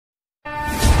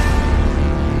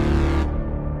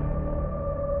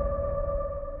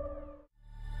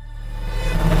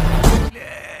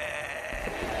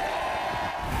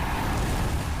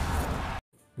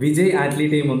Vijay ആറ്റ്ലീ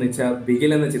team ഒന്നിച്ച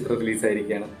Bigil എന്ന ചിത്രം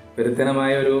റിലീസായിരിക്കുകയാണ്.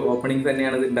 വെറുത്തനമായ ഒരു ഓപ്പണിംഗ്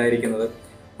തന്നെയാണ് ഇത് ഉണ്ടായിരിക്കുന്നത്.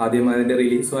 ആദ്യം അതിൻ്റെ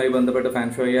റിലീസുമായി ബന്ധപ്പെട്ട് ഫാൻ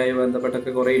ഷോയുമായി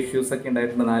ബന്ധപ്പെട്ടൊക്കെ കുറേ ഇഷ്യൂസൊക്കെ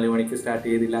ഉണ്ടായിട്ടുണ്ട്. 4 മണിക്ക് സ്റ്റാർട്ട്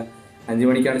ചെയ്തില്ല, 5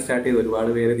 മണിക്കാണ് സ്റ്റാർട്ട് ചെയ്തത്.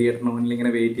 ഒരുപാട് പേര് തിയേറ്ററിന് മുന്നിൽ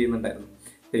ഇങ്ങനെ വെയിറ്റ് ചെയ്യുന്നുണ്ടായിരുന്നു.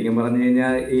 ശരിക്കും പറഞ്ഞു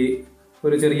കഴിഞ്ഞാൽ ഈ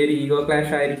ഒരു ചെറിയൊരു ഈഗോ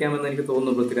ക്ലാഷ് ആയിരിക്കാമെന്ന് എനിക്ക്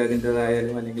തോന്നുന്നു.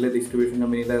 പൃഥ്വിരാജിൻ്റെതായാലും അല്ലെങ്കിൽ ഡിസ്ട്രിബ്യൂഷൻ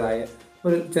കമ്പനിയുടേതായ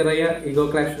ഒരു ചെറിയ ഈഗോ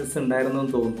ക്ലാഷസ് ഉണ്ടായിരുന്നു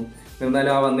എന്ന് തോന്നുന്നു.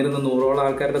 എന്നാലും ആ വന്നിരുന്ന 100ഓളം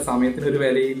ആൾക്കാരുടെ സമയത്തിന് ഒരു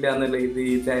വിലയില്ല എന്നുള്ള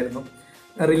രീതിയിലായിരുന്നു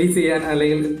റിലീസ് ചെയ്യാൻ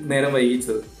അല്ലെങ്കിൽ നേരം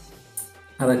വൈകിച്ചത്.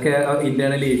 അതൊക്കെ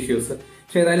ഇന്റേണലി ഇഷ്യൂസ്.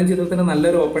 പക്ഷെ ഏതായാലും ചിത്രത്തിന്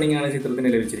നല്ലൊരു ഓപ്പണിംഗ് ആണ് ചിത്രത്തിന്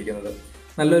ലഭിച്ചിരിക്കുന്നത്.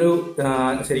 നല്ലൊരു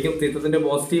ശരിക്കും ചിത്രത്തിന്റെ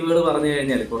പോസിറ്റീവുകൾ പറഞ്ഞു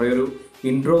കഴിഞ്ഞാൽ കുറേ ഒരു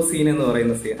ഇൻട്രോ സീൻ എന്ന്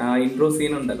പറയുന്ന സീൻ, ആ ഇൻട്രോ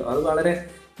സീൻ ഉണ്ടല്ലോ, അത് വളരെ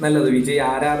നല്ലത്. വിജയ്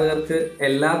ആരാധകർക്ക്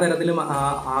എല്ലാ തരത്തിലും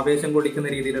ആവേശം കൊള്ളിക്കുന്ന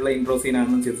രീതിയിലുള്ള ഇൻട്രോ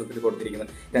സീനാണ് ചിത്രത്തിൽ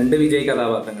കൊടുത്തിരിക്കുന്നത്. 2 വിജയ്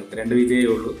കഥാപാത്രങ്ങൾക്ക് 2 വിജയേ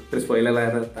ഉള്ളൂ. ഒരു സ്പോയിലർ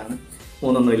ആയതാണ്,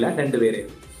 3ഒന്നുമില്ല, 2 പേരേ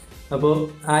ഉള്ളൂ. അപ്പോൾ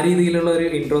ആ രീതിയിലുള്ള ഒരു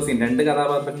ഇൻട്രോ സീൻ 2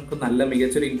 കഥാപാത്രങ്ങൾക്ക് നല്ല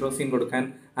മികച്ചൊരു ഇൻട്രോ സീൻ കൊടുക്കാൻ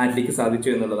ആറ്റ്ലിക്ക് സാധിച്ചു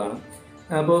എന്നുള്ളതാണ്.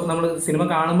 അപ്പോൾ നമ്മൾ സിനിമ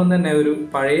കാണുമ്പോൾ തന്നെ ഒരു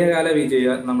പഴയകാല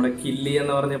വിജയ്, നമ്മുടെ കില്ലി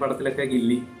എന്ന് പറഞ്ഞ പടത്തിലൊക്കെ,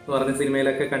 ഗില്ലി എന്ന് പറഞ്ഞ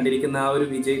സിനിമയിലൊക്കെ കണ്ടിരിക്കുന്ന ആ ഒരു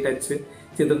വിജയ് ടച്ച്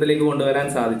ചിത്രത്തിലേക്ക് കൊണ്ടുവരാൻ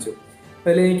സാധിച്ചു.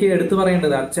 അതിൽ എനിക്ക് എടുത്തു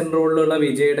പറയേണ്ടത് അച്ഛൻ റോളിലുള്ള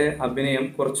വിജയുടെ അഭിനയം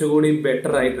കുറച്ചുകൂടി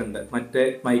ബെറ്റർ ആയിട്ടുണ്ട്. മറ്റേ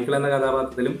മൈക്കിൾ എന്ന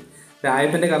കഥാപാത്രത്തിലും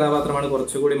രായപ്പൻ്റെ കഥാപാത്രമാണ്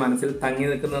കുറച്ചുകൂടി മനസ്സിൽ തങ്ങി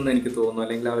നിൽക്കുന്നതെന്ന് എനിക്ക് തോന്നുന്നു,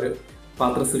 അല്ലെങ്കിൽ ആ ഒരു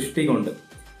പാത്ര സൃഷ്ടി കൊണ്ട്.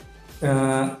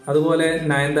 അതുപോലെ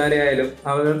നയൻതാര ആയാലും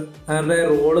അവരുടെ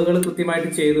റോളുകൾ കൃത്യമായിട്ട്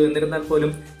ചെയ്തു. എന്നിരുന്നാൽ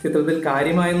പോലും ചിത്രത്തിൽ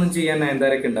കാര്യമായൊന്നും ചെയ്യാൻ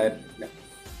നയൻതാരയ്ക്ക് ഉണ്ടായിരുന്നില്ല,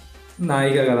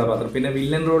 നായിക കഥാപാത്രം. പിന്നെ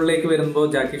വില്ലൻ റോളിലേക്ക് വരുമ്പോൾ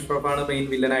ജാക്കി ഷ്രോഫാണ് മെയിൻ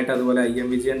വില്ലനായിട്ട്. അതുപോലെ IM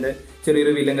വിജയന്റെ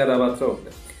ചെറിയൊരു വില്ലൻ കഥാപാത്രമുണ്ട്.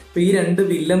 അപ്പോൾ ഈ 2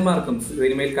 വില്ലന്മാർക്കും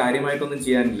സിനിമയിൽ കാര്യമായിട്ടൊന്നും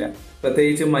ചെയ്യാനില്ല.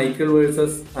 പ്രത്യേകിച്ച് മൈക്കിൾ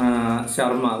വേഴ്സസ്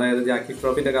ശർമ്മ, അതായത് ജാക്കി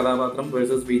ഷ്രോഫിന്റെ കഥാപാത്രം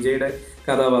വേഴ്സസ് വിജയുടെ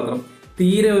കഥാപാത്രം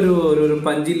തീരെ ഒരു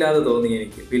പഞ്ചില്ലാതെ തോന്നി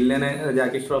എനിക്ക്. വില്ലനെ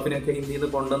ജാക്കി ഷ്രോഫിനൊക്കെ ഹിന്ദിയിൽ നിന്ന്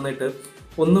കൊണ്ടുവന്നിട്ട്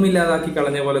ഒന്നുമില്ലാതാക്കി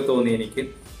കളഞ്ഞ പോലെ തോന്നി എനിക്ക്.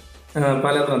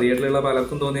 പലർക്കും തിയേറ്ററിലുള്ള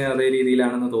പലർക്കും തോന്നിയ അതേ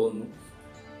രീതിയിലാണെന്ന് തോന്നുന്നു.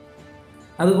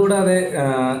 അതുകൂടാതെ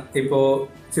ഇപ്പോൾ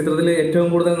ചിത്രത്തിൽ ഏറ്റവും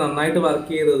കൂടുതൽ നന്നായിട്ട്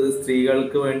വർക്ക് ചെയ്തത്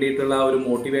സ്ത്രീകൾക്ക് വേണ്ടിയിട്ടുള്ള ഒരു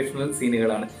മോട്ടിവേഷണൽ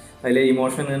സീനുകളാണ്. അതിലെ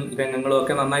ഇമോഷണൽ രംഗങ്ങളും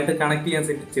ഒക്കെ നന്നായിട്ട് കണക്ട് ചെയ്യാൻ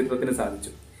ചിത്രത്തിന്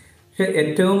സാധിച്ചു. പക്ഷെ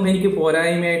ഏറ്റവും എനിക്ക്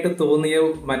പോരായ്മയായിട്ട് തോന്നിയ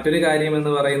മറ്റൊരു കാര്യം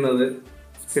എന്ന് പറയുന്നത്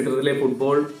ചിത്രത്തിലെ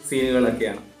ഫുട്ബോൾ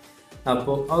സീനുകളൊക്കെയാണ്.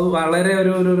 അപ്പോൾ അത് വളരെ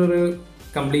ഒരു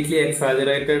കംപ്ലീറ്റ്ലി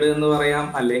എക്സാജറേറ്റഡ് എന്ന് പറയാം,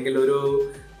 അല്ലെങ്കിൽ ഒരു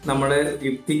നമ്മുടെ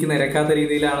യുക്തിക്ക് നിരക്കാത്ത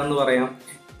രീതിയിലാണെന്ന് പറയാം.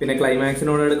 പിന്നെ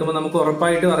ക്ലൈമാക്സിനോട് എടുക്കുമ്പോൾ നമുക്ക്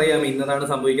ഉറപ്പായിട്ടും അറിയാം ഇന്നതാണ്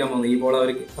സംഭവിക്കാൻ പോകുന്നത്. ഈ ബോൾ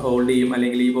അവർ ഹോൾഡ് ചെയ്യും,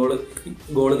 അല്ലെങ്കിൽ ഈ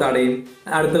ഗോൾ തടയും,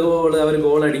 അടുത്ത ഗോൾ അവർ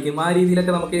ഗോൾ അടിക്കും. ആ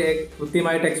രീതിയിലൊക്കെ നമുക്ക്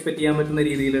കൃത്യമായിട്ട് എക്സ്പെക്ട് ചെയ്യാൻ പറ്റുന്ന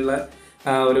രീതിയിലുള്ള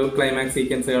ഒരു ക്ലൈമാക്സ്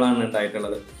സീക്വൻസുകളാണ്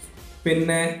ഉണ്ടായിട്ടുള്ളത്.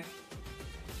 പിന്നെ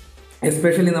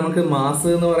എസ്പെഷ്യലി നമുക്ക് മാസ്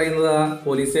എന്ന് പറയുന്നത് ആ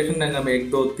പോലീസ് സ്റ്റേഷൻ രംഗം,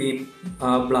 എഗ്ദോത്തീൻ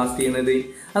ബ്ലാസ്റ്റ് ചെയ്യുന്നത്,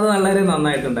 അത് വളരെ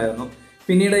നന്നായിട്ടുണ്ടായിരുന്നു.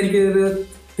 പിന്നീട് എനിക്ക് ഒരു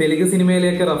തെലുങ്ക്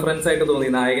സിനിമയിലേക്ക് റെഫറൻസ് ആയിട്ട് തോന്നി.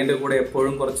 നായകൻ്റെ കൂടെ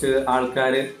എപ്പോഴും കുറച്ച്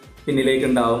ആൾക്കാർ പിന്നിലേക്ക്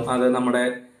ഉണ്ടാവും. അത് നമ്മുടെ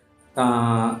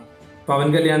പവൻ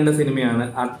കല്യാണിൻ്റെ സിനിമയാണ്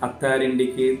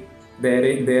അത്താരിണ്ടിക്ക്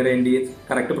ദേരേണ്ടി,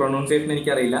 കറക്റ്റ് പ്രൊണൗൺസിയേഷൻ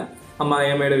എനിക്കറിയില്ല.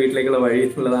 അമ്മായിയമ്മയുടെ വീട്ടിലേക്കുള്ള വഴി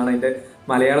എന്നുള്ളതാണ് അതിൻ്റെ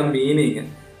മലയാളം മീനിങ്.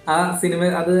 ആ സിനിമ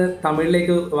അത്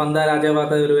തമിഴിലേക്ക് വന്ദ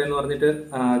രാജാവാത്ത ഒരു എന്ന് പറഞ്ഞിട്ട്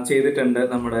ചെയ്തിട്ടുണ്ട്.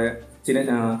 നമ്മുടെ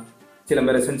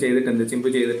ചിലംബരശൻ ചെയ്തിട്ടുണ്ട്, ചിമ്പു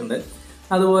ചെയ്തിട്ടുണ്ട്.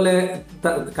 അതുപോലെ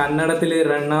കന്നഡത്തിൽ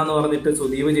റണ്ണ എന്ന് പറഞ്ഞിട്ട്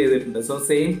സുദീപ് ചെയ്തിട്ടുണ്ട്. സോ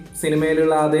സെയിം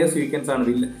സിനിമയിലുള്ള അതേ സീക്വൻസ്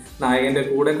ആണ്. നായകന്റെ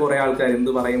കൂടെ കുറെ ആൾക്കാർ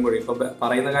എന്ത് പറയുമ്പോഴും, ഇപ്പൊ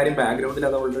പറയുന്ന കാര്യം ബാക്ക്ഗ്രൗണ്ടിൽ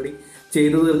അത് ഓൾറെഡി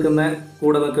ചെയ്തു തീർക്കുന്ന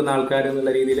കൂടെ നിൽക്കുന്ന ആൾക്കാർ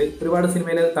എന്നുള്ള രീതിയിൽ ഒരുപാട്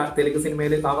സിനിമയിൽ, തെലുങ്ക്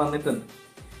സിനിമയിൽ വന്നിട്ടുണ്ട്.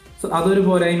 സോ അതൊരു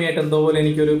പോരായ്മയായിട്ട് എന്തോ പോലെ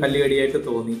എനിക്കൊരു കല്ലുകടിയായിട്ട്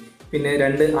തോന്നി. പിന്നെ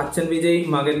 2 അച്ഛൻ വിജയ്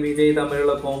മകൻ വിജയ്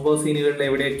തമ്മിലുള്ള കോംബോ സീനുകളിൽ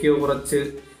എവിടെയൊക്കെയോ കുറച്ച്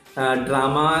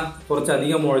ഡ്രാമ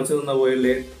കുറച്ചധികം മുഴച്ചു നിന്ന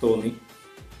പോലെ തോന്നി.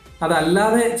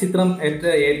 അതല്ലാതെ ചിത്രം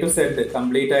A to Z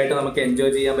കംപ്ലീറ്റ് ആയിട്ട് നമുക്ക്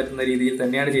എൻജോയ് ചെയ്യാൻ പറ്റുന്ന രീതിയിൽ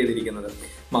തന്നെയാണ് ചെയ്തിരിക്കുന്നത്.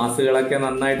 മാസുകളൊക്കെ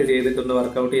നന്നായിട്ട് ചെയ്തിട്ടുണ്ട്,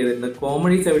 വർക്കൗട്ട് ചെയ്തിട്ടുണ്ട്.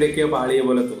 കോമഡീസ് എവിടെയൊക്കെയോ പാളിയ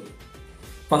പോലെ തോന്നി.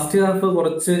 ഫസ്റ്റ് ഹാഫ്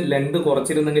കുറച്ച് ലെങ്ത്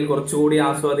കുറച്ചിരുന്നെങ്കിൽ കുറച്ചുകൂടി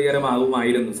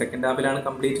ആസ്വാദികരമാകുമായിരുന്നു. സെക്കൻഡ് ഹാഫിലാണ്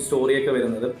കംപ്ലീറ്റ് സ്റ്റോറിയൊക്കെ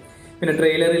വരുന്നത്. പിന്നെ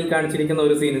ട്രെയിലറിൽ കാണിച്ചിരിക്കുന്ന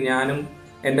ഒരു സീൻ, ഞാനും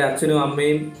എൻ്റെ അച്ഛനും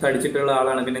അമ്മയും തടിച്ചിട്ടുള്ള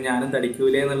ആളാണ്, പിന്നെ ഞാനും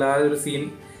തടിക്കൂലേ എന്നുള്ള ആ ഒരു സീൻ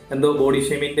എന്തോ ബോഡി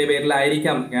ഷേമിങ്ങിൻ്റെ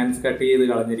പേരിലായിരിക്കാം ഞാൻ കട്ട് ചെയ്ത്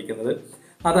കളഞ്ഞിരിക്കുന്നത്.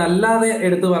 അതല്ലാതെ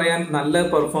എടുത്തു പറയാൻ നല്ല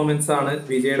പെർഫോമൻസ് ആണ്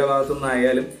വിജയുടെ ഭാഗത്തു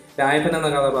നിന്നായാലും രായപ്പൻ എന്ന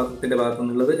കഥാപാത്രത്തിന്റെ ഭാഗത്തു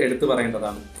നിന്നുള്ളത് എടുത്തു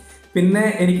പറയേണ്ടതാണ്. പിന്നെ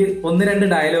എനിക്ക് 1-2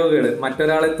 ഡയലോഗുകൾ,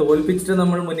 മറ്റൊരാളെ തോൽപ്പിച്ചിട്ട്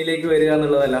നമ്മൾ മുന്നിലേക്ക് വരിക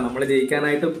എന്നുള്ളതല്ല, നമ്മൾ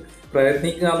ജയിക്കാനായിട്ട്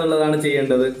പ്രയത്നിക്കുക എന്നുള്ളതാണ്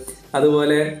ചെയ്യേണ്ടത്.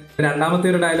 അതുപോലെ രണ്ടാമത്തെ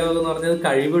ഒരു ഡയലോഗ് എന്ന് പറഞ്ഞത്,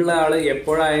 കഴിവുള്ള ആള്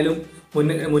എപ്പോഴായാലും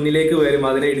മുന്നിലേക്ക് വരും,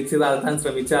 അതിനെ ഇടിച്ച് താഴ്ത്താൻ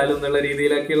ശ്രമിച്ചാലും എന്നുള്ള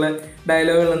രീതിയിലൊക്കെയുള്ള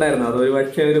ഡയലോഗുകൾ ഉണ്ടായിരുന്നു. അതൊരു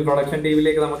പക്ഷേ ഒരു പ്രൊഡക്ഷൻ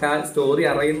ടീമിലേക്ക് നമുക്ക് ആ സ്റ്റോറി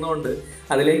അറിയുന്നതുകൊണ്ട്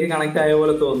അതിലേക്ക് കണക്ട് ആയ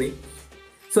പോലെ തോന്നി.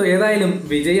 സോ ഏതായാലും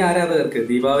വിജയ് ആരാധകർക്ക്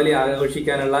ദീപാവലി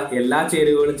ആഘോഷിക്കാനുള്ള എല്ലാ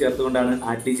ചേരുവകളും ചേർത്തുകൊണ്ടാണ്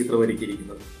ആറ്റ്ലീ ചിത്രം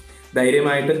ഒരുക്കിയിരിക്കുന്നത്.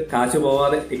 ധൈര്യമായിട്ട് കാശ്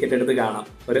പോവാതെ ടിക്കറ്റ് എടുത്ത് കാണാം.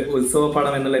 ഒരു ഉത്സവ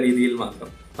പടം എന്നുള്ള രീതിയിൽ മാത്രം,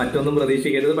 മറ്റൊന്നും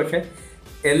പ്രതീക്ഷിക്കരുത്. പക്ഷെ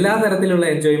എല്ലാ തരത്തിലുള്ള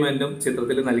എൻജോയ്മെന്റും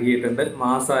ചിത്രത്തിൽ നൽകിയിട്ടുണ്ട്.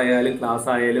 മാസ് ആയാലും ക്ലാസ്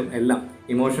ആയാലും എല്ലാം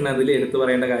ഇമോഷൻ അതിൽ എടുത്തു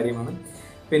പറയേണ്ട കാര്യമാണ്.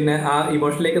 പിന്നെ ആ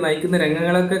ഇമോഷനിലേക്ക് നയിക്കുന്ന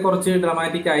രംഗങ്ങളൊക്കെ കുറച്ച്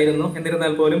ഡ്രാമാറ്റിക് ആയിരുന്നു,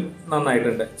 എന്നിരുന്നാൽ പോലും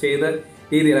നന്നായിട്ടുണ്ട് ചെയ്ത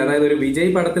രീതിയിൽ. അതായത് ഒരു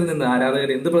വിജയ് പടത്തിൽ നിന്ന്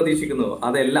ആരാധകർ എന്ത് പ്രതീക്ഷിക്കുന്നുവോ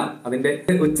അതെല്ലാം അതിന്റെ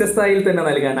ഉച്ചസ്ഥായിൽ തന്നെ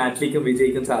നൽകാൻ ആറ്റ്ലിക്കും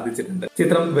വിജയ്ക്കും സാധിച്ചിട്ടുണ്ട്.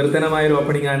 ചിത്രം വെറുതനമായ ഒരു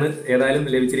ഓപ്പണിംഗ് ആണ് ഏതായാലും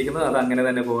ലഭിച്ചിരിക്കുന്നത്. അത് അങ്ങനെ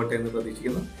തന്നെ പോകട്ടെ എന്ന്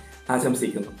പ്രതീക്ഷിക്കുന്നു,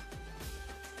 ആശംസിക്കുന്നു.